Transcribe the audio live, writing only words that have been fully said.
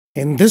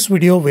In this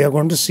video, we are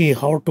going to see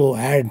how to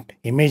add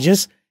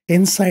images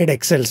inside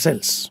Excel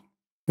cells.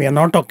 We are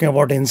not talking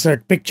about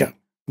insert picture.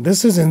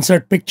 This is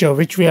insert picture,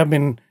 which we have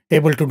been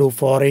able to do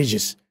for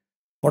ages.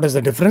 What is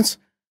the difference?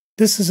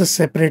 This is a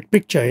separate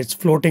picture. It's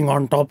floating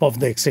on top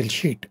of the Excel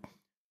sheet.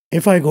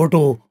 If I go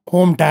to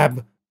Home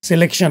tab,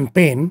 Selection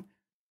pane,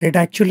 it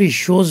actually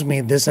shows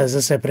me this as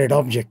a separate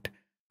object.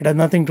 It has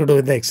nothing to do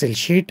with the Excel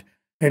sheet.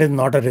 It is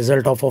not a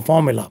result of a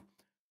formula.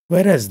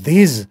 Whereas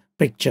these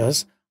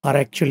pictures are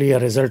actually a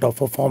result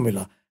of a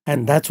formula,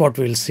 and that's what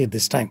we'll see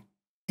this time.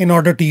 In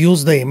order to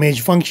use the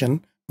image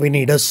function, we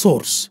need a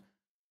source.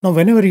 Now,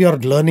 whenever you're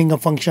learning a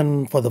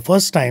function for the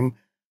first time,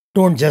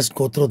 don't just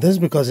go through this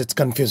because it's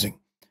confusing.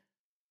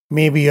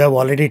 Maybe you have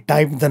already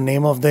typed the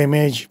name of the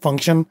image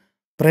function,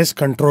 press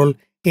Ctrl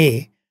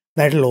A,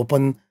 that'll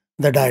open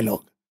the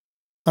dialog.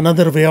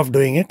 Another way of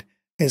doing it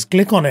is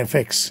click on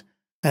FX,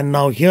 and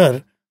now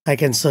here I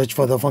can search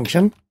for the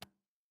function.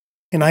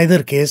 In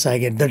either case, I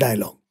get the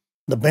dialog.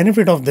 The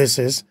benefit of this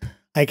is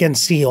I can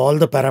see all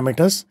the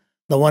parameters.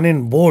 The one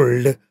in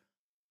bold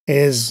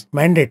is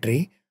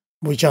mandatory,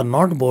 which are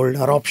not bold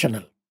are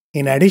optional.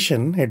 In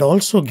addition, it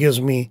also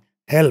gives me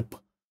help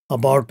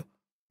about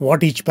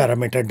what each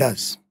parameter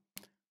does.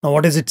 Now,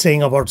 what is it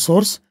saying about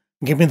source?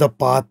 Give me the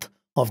path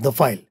of the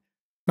file.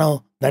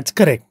 Now, that's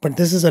correct, but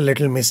this is a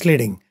little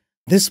misleading.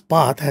 This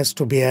path has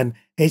to be an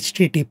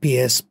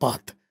HTTPS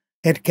path.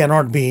 It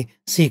cannot be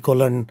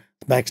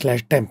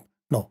C:\temp.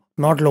 No,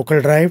 not local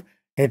drive.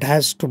 It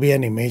has to be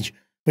an image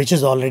which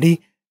is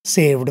already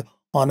saved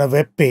on a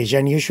web page,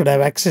 and you should have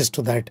access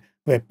to that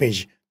web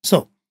page.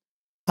 So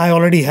I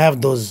already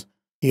have those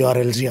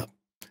URLs here.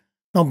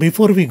 Now,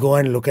 before we go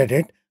and look at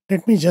it,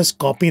 let me just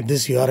copy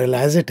this URL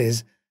as it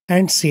is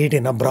and see it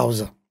in a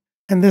browser.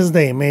 And this is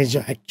the image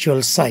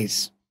actual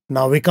size.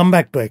 Now we come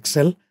back to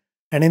Excel,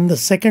 and in the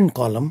second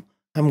column,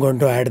 I'm going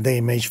to add the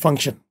image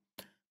function.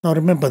 Now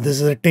remember, this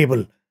is a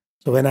table.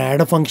 So when I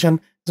add a function,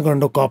 it's going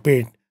to copy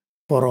it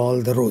for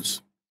all the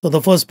rows. So the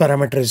first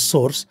parameter is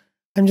source.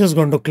 I'm just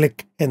going to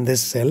click in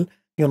this cell.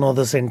 You know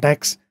the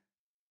syntax.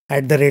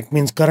 @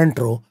 means current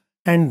row,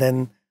 and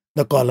then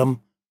the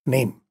column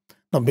name.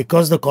 Now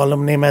because the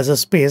column name has a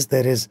space,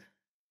 there is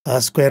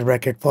a square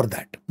bracket for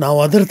that. Now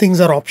other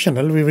things are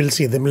optional. We will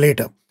see them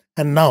later.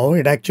 And now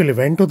it actually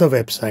went to the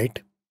website,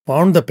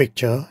 found the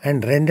picture,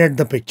 and rendered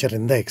the picture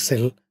in the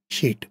Excel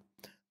sheet.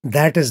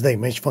 That is the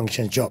image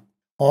function job.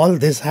 All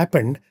this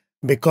happened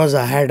because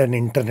I had an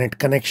internet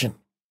connection.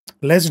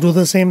 Let's do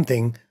the same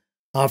thing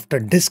after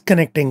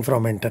disconnecting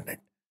from internet.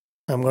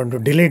 I'm going to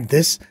delete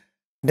this,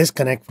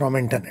 disconnect from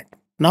internet.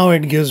 Now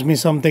it gives me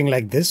something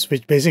like this,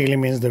 which basically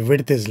means the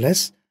width is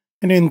less.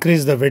 When you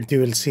increase the width, you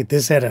will see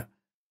this error.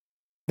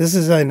 This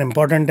is an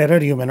important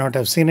error. You may not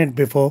have seen it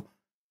before.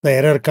 The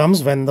error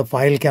comes when the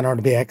file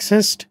cannot be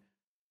accessed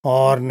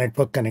or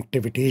network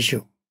connectivity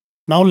issue.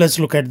 Now let's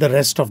look at the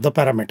rest of the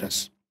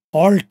parameters.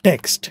 Alt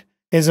text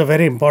is a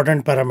very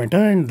important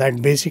parameter, and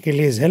that basically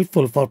is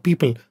helpful for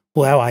people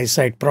who have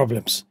eyesight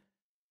problems.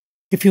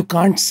 If you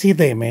can't see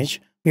the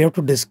image, we have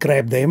to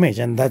describe the image,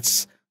 and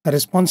that's a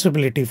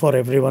responsibility for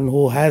everyone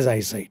who has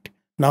eyesight.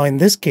 Now in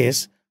this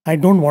case, I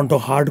don't want to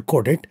hard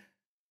code it.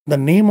 The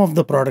name of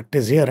the product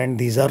is here, and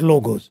these are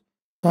logos.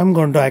 So I'm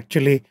going to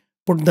actually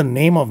put the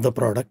name of the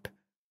product,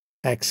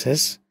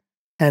 access,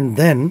 and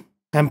then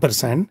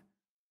ampersand,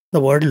 the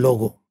word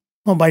logo.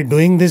 Now by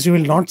doing this, you will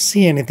not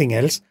see anything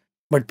else,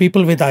 but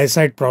people with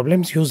eyesight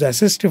problems use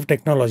assistive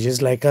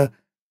technologies like a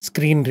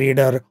screen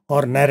reader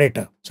or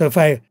narrator. So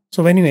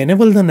when you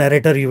enable the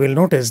narrator, you will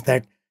notice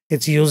that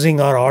it's using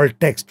our alt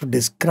text to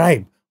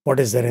describe what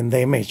is there in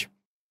the image.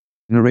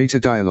 Narrator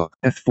dialog,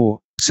 F4,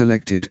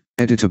 selected,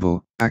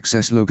 editable,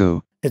 access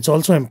logo. It's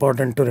also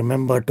important to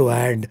remember to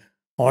add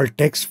alt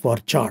text for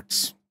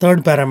charts.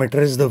 Third parameter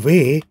is the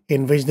way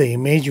in which the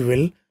image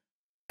will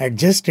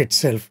adjust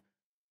itself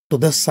to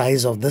the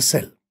size of the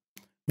cell.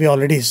 We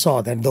already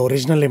saw that the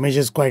original image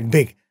is quite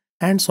big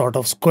and sort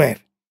of square.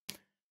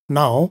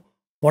 Now,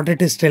 what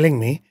it is telling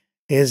me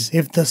is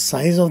if the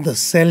size of the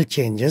cell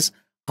changes,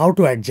 how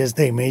to adjust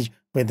the image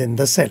within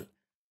the cell.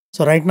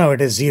 So right now it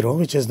is 0,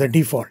 which is the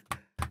default.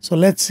 So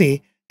let's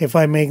see, if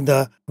I make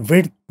the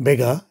width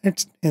bigger,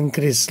 it's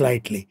increased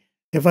slightly.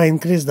 If I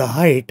increase the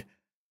height,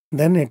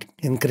 then it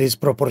increases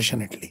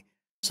proportionately.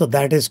 So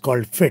that is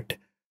called fit.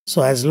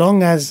 So as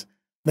long as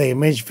the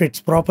image fits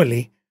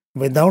properly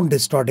without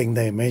distorting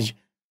the image,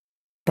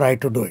 try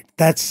to do it.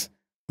 That's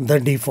the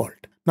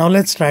default. Now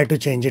let's try to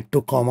change it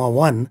to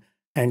 (1)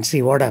 and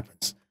see what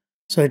happens.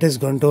 So it is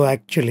going to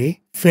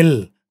actually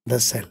fill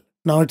the cell.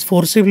 Now it's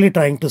forcibly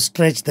trying to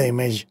stretch the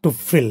image to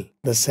fill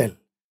the cell.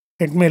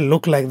 It may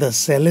look like the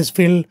cell is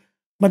filled,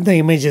 but the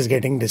image is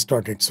getting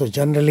distorted. So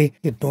generally,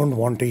 you don't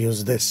want to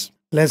use this.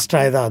 Let's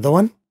try the other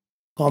one.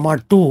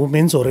 (2)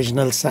 means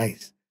original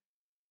size.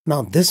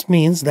 Now this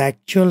means the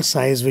actual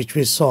size which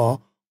we saw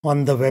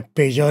on the web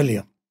page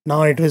earlier.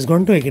 Now it is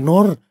going to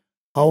ignore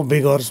how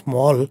big or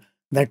small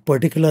that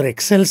particular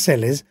Excel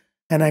cell is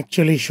and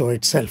actually show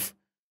itself.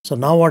 So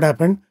now what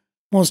happened?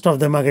 Most of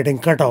them are getting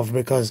cut off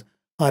because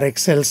our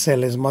Excel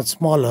cell is much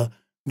smaller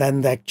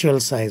than the actual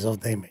size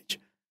of the image.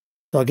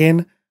 So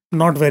again,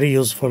 not very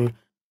useful.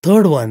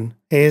 Third one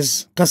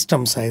is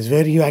custom size,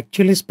 where you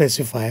actually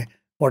specify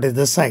what is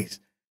the size.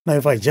 Now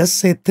if I just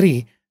say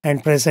 3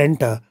 and press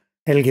enter,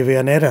 it'll give you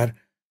an error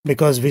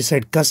because we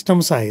said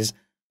custom size,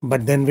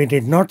 but then we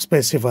did not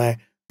specify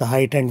the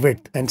height and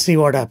width. And see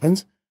what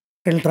happens.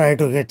 It'll try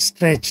to get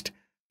stretched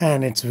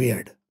and it's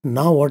weird.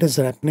 Now what is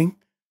happening?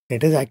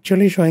 It is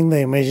actually showing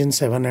the image in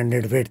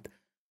 700 width,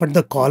 but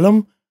the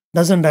column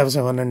doesn't have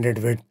 700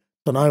 width.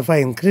 So now if I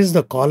increase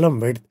the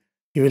column width,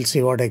 you will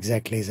see what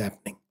exactly is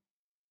happening.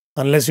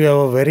 Unless you have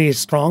a very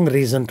strong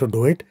reason to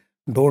do it,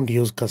 don't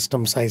use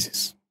custom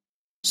sizes.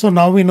 So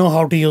now we know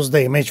how to use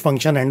the image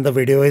function and the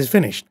video is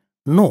finished.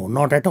 No,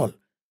 not at all.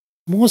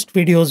 Most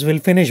videos will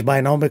finish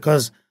by now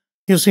because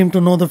you seem to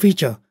know the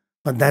feature,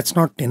 but that's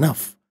not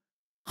enough.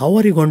 How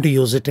are you going to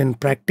use it in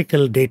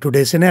practical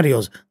day-to-day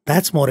scenarios?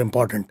 That's more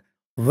important.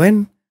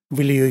 When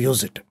will you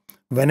use it?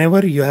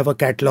 Whenever you have a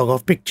catalog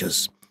of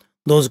pictures.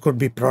 Those could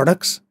be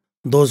products,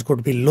 those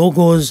could be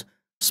logos,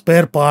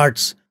 spare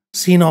parts,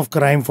 scene of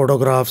crime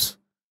photographs,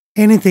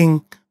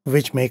 anything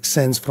which makes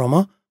sense from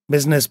a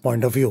business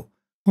point of view.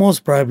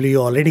 Most probably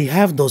you already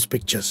have those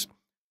pictures.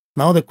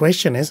 Now the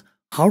question is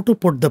how to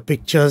put the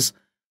pictures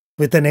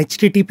with an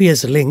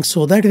HTTPS link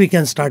so that we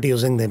can start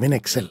using them in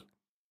Excel.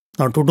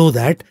 Now to do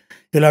that,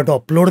 you'll have to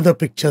upload the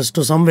pictures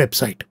to some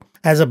website.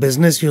 As a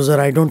business user,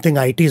 I don't think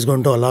IT is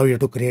going to allow you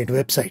to create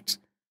websites.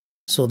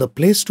 So the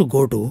place to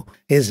go to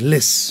is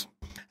lists.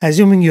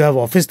 Assuming you have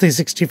Office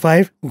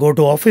 365, go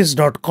to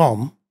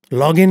office.com,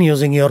 log in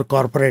using your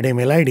corporate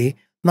email ID.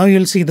 Now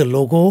you'll see the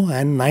logo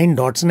and 9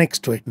 dots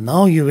next to it.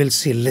 Now you will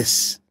see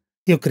lists.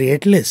 You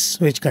create lists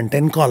which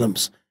contain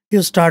columns.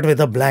 You start with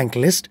a blank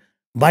list.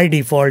 By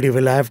default, you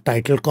will have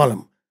title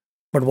column.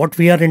 But what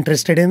we are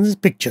interested in is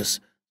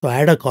pictures. So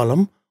add a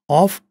column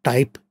of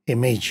type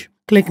image.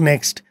 Click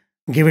next,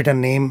 give it a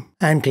name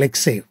and click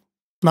save.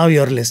 Now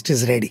your list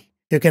is ready.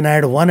 You can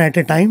add one at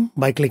a time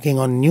by clicking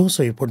on new.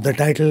 So you put the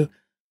title,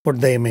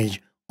 put the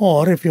image.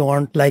 Or if you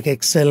want like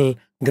Excel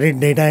grid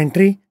data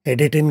entry,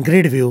 edit in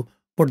grid view,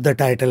 put the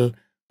title,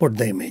 put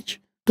the image.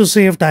 To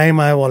save time,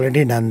 I have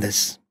already done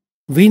this.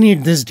 We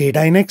need this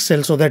data in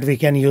Excel so that we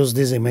can use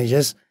these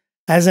images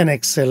as an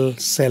Excel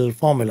cell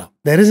formula.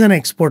 There is an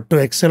export to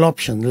Excel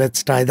option.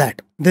 Let's try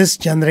that. This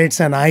generates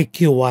an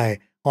IQY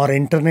or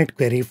internet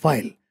query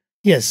file.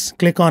 Yes,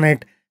 click on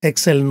it.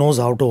 Excel knows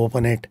how to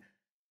open it.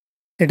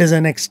 It is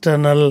an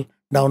external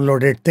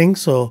downloaded thing,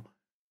 so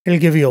it'll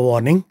give you a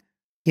warning.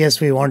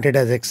 Yes, we want it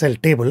as Excel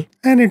table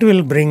and it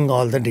will bring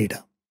all the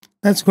data.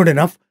 That's good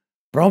enough.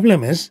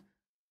 Problem is,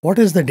 what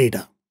is the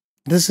data?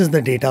 This is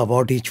the data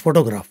about each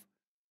photograph.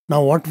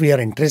 Now what we are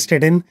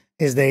interested in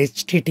is the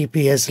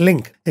HTTPS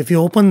link. If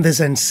you open this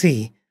and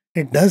see,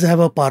 it does have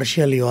a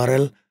partial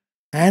URL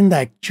and the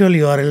actual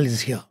URL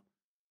is here.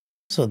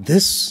 So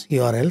this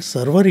URL,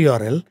 server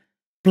URL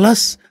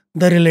plus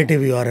the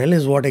relative URL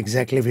is what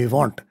exactly we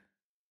want.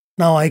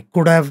 Now I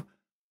could have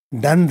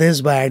done this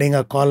by adding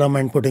a column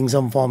and putting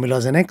some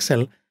formulas in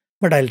Excel,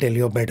 but I'll tell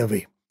you a better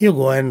way. You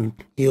go and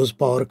use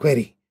Power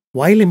Query.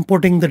 While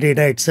importing the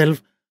data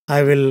itself,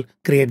 I will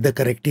create the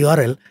correct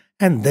URL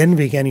and then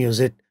we can use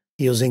it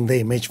using the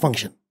image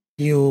function.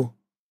 You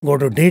go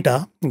to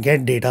data,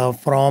 get data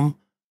from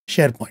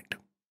SharePoint.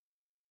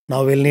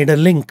 Now we'll need a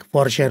link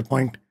for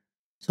SharePoint.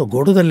 So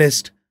go to the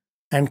list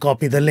and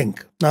copy the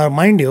link. Now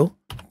mind you,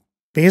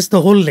 paste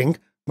the whole link,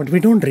 but we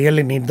don't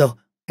really need the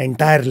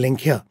entire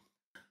link here.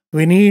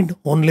 We need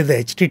only the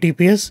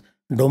HTTPS,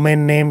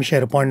 domain name,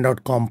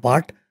 sharepoint.com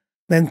part,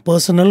 then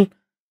personal,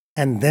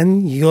 and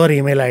then your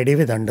email ID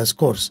with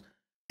underscores.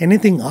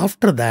 Anything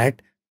after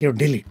that, you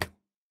delete.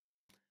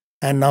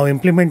 And now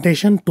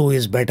implementation 2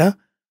 is better.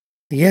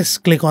 Yes,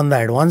 click on the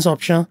advanced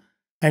option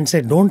and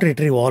say don't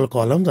retrieve all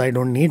columns. I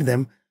don't need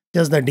them,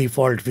 just the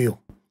default view.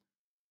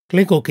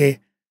 Click OK.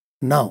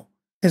 Now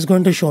it's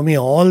going to show me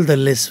all the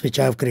lists which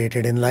I have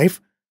created in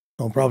life.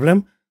 No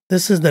problem.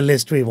 This is the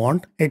list we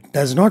want. It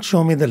does not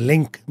show me the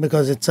link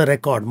because it's a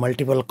record,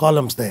 multiple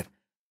columns there.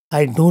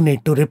 I do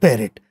need to repair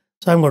it.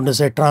 So I'm going to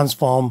say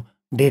transform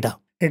data.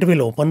 It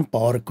will open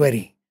Power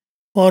Query.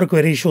 Power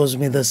Query shows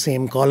me the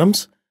same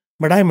columns,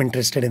 but I'm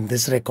interested in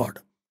this record.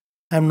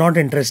 I'm not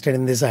interested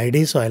in this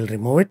ID, so I'll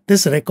remove it.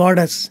 This record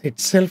has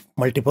itself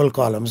multiple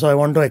columns, so I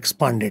want to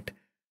expand it.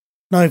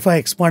 Now if I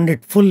expand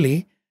it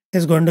fully,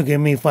 it's going to give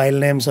me file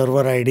name,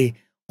 server ID,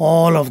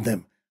 all of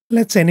them.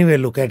 Let's anyway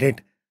look at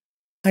it.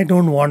 I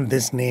don't want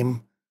this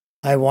name.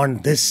 I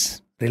want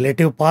this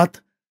relative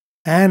path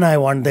and I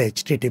want the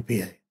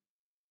HTTP.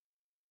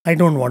 I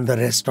don't want the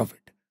rest of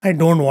it. I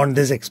don't want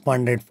this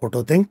expanded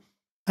photo thing.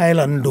 I'll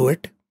undo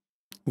it,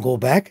 go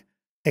back,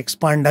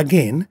 expand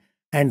again,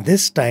 and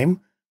this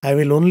time I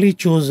will only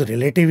choose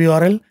relative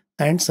URL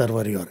and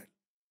server URL.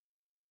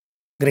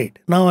 Great.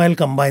 Now I'll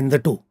combine the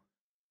two,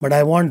 but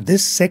I want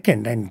this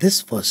second and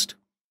this first.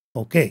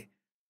 Okay.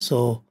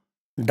 So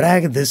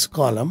drag this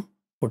column,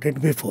 put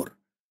it before.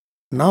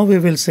 Now we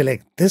will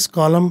select this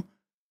column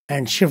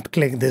and shift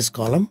click this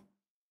column.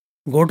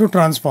 Go to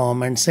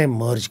transform and say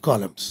merge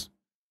columns.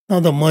 Now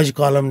the merge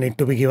column need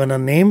to be given a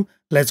name.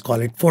 Let's call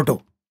it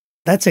photo.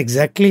 That's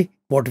exactly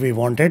what we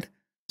wanted.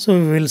 So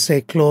we will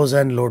say close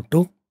and load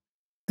to.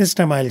 This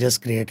time I'll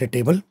just create a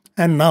table.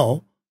 And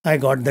now I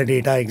got the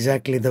data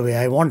exactly the way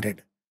I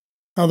wanted.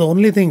 Now the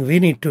only thing we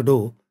need to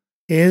do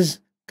is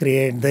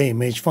create the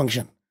image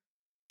function.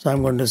 So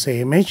I'm going to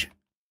say image.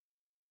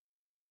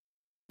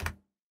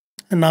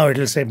 And now it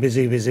will say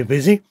busy, busy,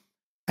 busy.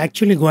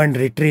 Actually go and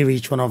retrieve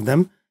each one of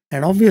them.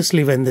 And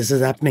obviously when this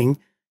is happening,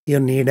 you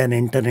need an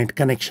internet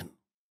connection.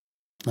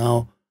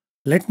 Now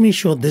let me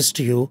show this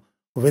to you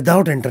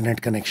without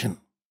internet connection.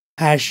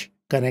 Hash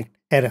connect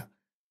error.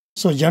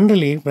 So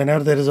generally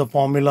whenever there is a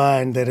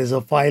formula and there is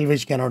a file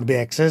which cannot be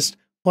accessed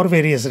for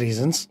various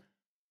reasons,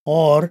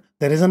 or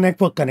there is a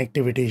network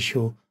connectivity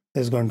issue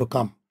is going to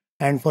come.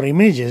 And for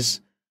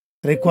images,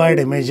 required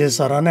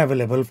images are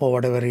unavailable for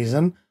whatever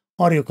reason,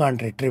 or you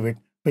can't retrieve it,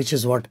 which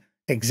is what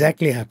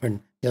exactly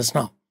happened just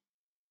now.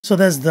 So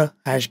that's the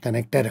hash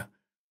connect error.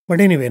 But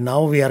anyway,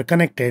 now we are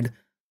connected.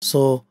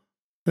 So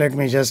let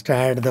me just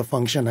add the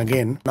function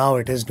again. Now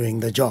it is doing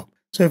the job.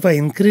 So if I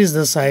increase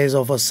the size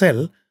of a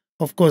cell,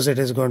 of course it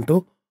is going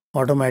to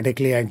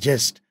automatically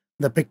adjust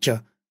the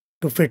picture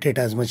to fit it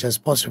as much as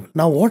possible.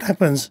 Now what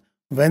happens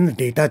when the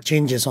data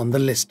changes on the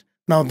list?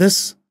 Now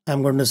this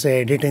I'm going to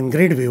say edit in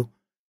grid view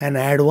and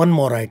add one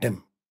more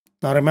item.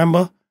 Now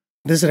remember,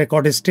 this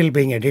record is still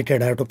being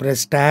edited. I have to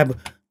press tab,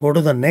 go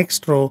to the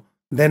next row,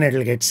 then it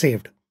will get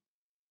saved.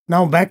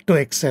 Now back to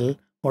Excel.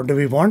 What do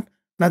we want?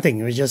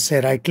 Nothing. We just say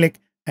right click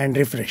and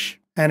refresh,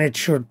 and it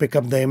should pick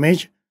up the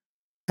image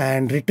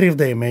and retrieve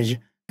the image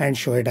and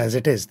show it as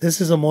it is.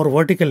 This is a more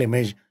vertical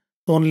image.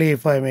 Only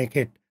if I make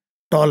it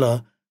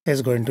taller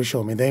is going to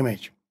show me the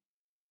image.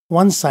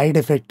 One side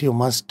effect you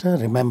must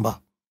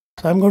remember.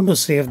 So I'm going to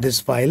save this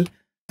file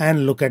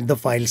and look at the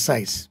file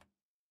size.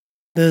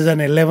 This is an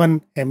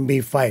 11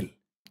 MB file.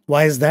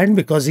 Why is that?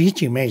 Because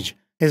each image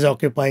is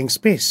occupying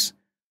space.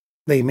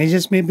 The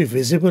images may be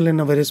visible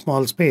in a very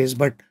small space,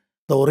 but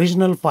the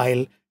original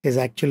file is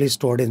actually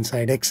stored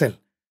inside Excel.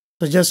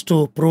 So just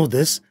to prove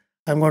this,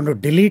 I'm going to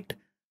delete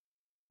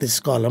this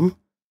column,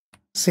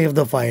 save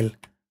the file,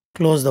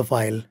 close the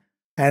file,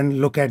 and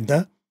look at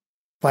the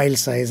file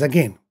size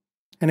again.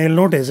 And you'll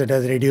notice it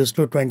has reduced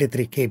to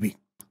 23 KB.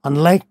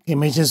 Unlike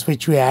images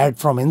which we add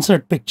from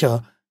insert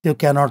picture, you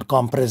cannot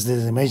compress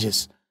these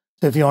images.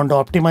 So if you want to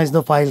optimize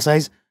the file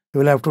size,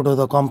 you will have to do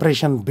the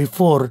compression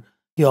before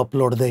you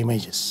upload the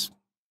images.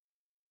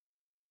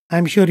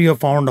 I'm sure you have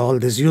found all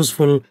this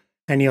useful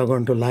and you're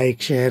going to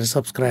like, share,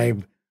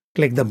 subscribe,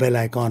 click the bell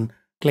icon,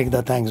 click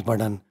the thanks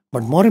button.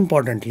 But more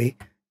importantly,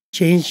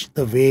 change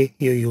the way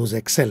you use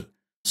Excel.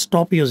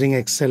 Stop using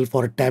Excel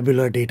for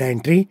tabular data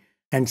entry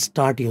and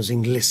start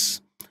using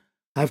lists.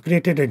 I've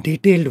created a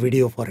detailed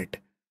video for it.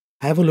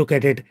 Have a look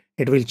at it.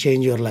 It will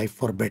change your life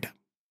for better.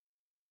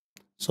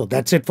 So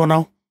that's it for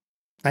now.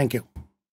 Thank you.